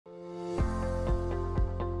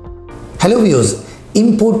Hello viewers,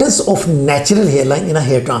 importance of natural hairline in a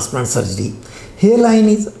hair transplant surgery. Hairline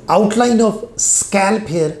is outline of scalp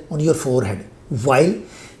hair on your forehead, while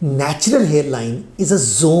natural hairline is a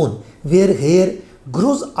zone where hair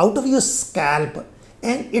grows out of your scalp,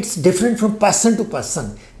 and it's different from person to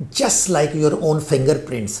person, just like your own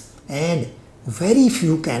fingerprints, and very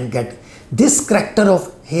few can get this character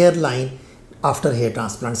of hairline after hair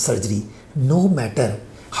transplant surgery. No matter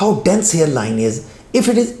how dense hairline is, if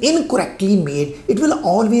it is incorrectly made, it will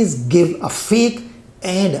always give a fake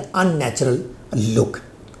and unnatural look.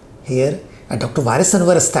 Here at Dr. Waris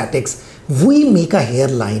Anwar Aesthetics, we make a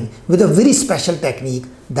hairline with a very special technique,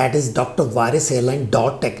 that is Dr. Waris hairline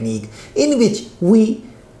dot technique, in which we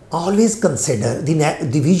always consider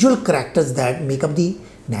the visual characters that make up the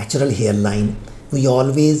natural hairline. We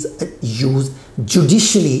always use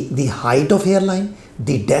judicially the height of hairline,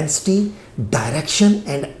 the density, direction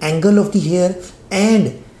and angle of the hair,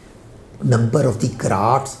 and number of the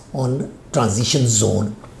grafts on transition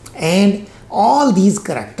zone. And all these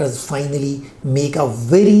characters finally make a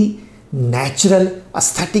very natural,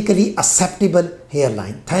 aesthetically acceptable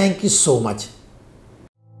hairline. Thank you so much.